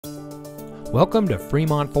Welcome to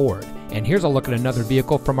Fremont Ford, and here's a look at another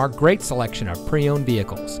vehicle from our great selection of pre-owned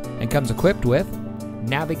vehicles, and comes equipped with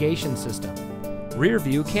navigation system, rear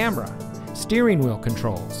view camera, steering wheel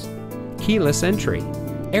controls, keyless entry,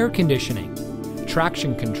 air conditioning,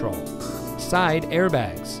 traction control, side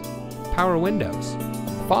airbags, power windows,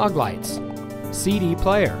 fog lights, CD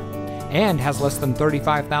player, and has less than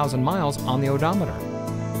 35,000 miles on the odometer.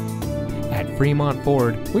 At Fremont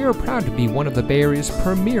Ford, we are proud to be one of the Bay Area's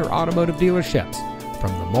premier automotive dealerships.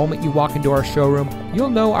 From the moment you walk into our showroom, you'll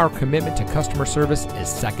know our commitment to customer service is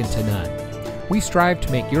second to none. We strive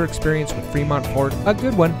to make your experience with Fremont Ford a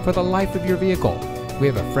good one for the life of your vehicle. We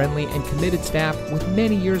have a friendly and committed staff with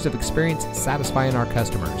many years of experience satisfying our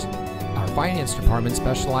customers. Our finance department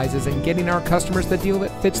specializes in getting our customers the deal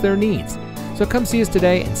that fits their needs. So come see us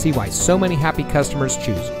today and see why so many happy customers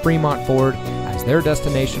choose Fremont Ford as their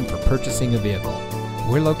destination for purchasing a vehicle.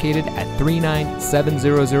 We're located at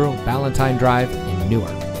 39700 Balentine Drive in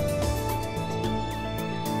Newark.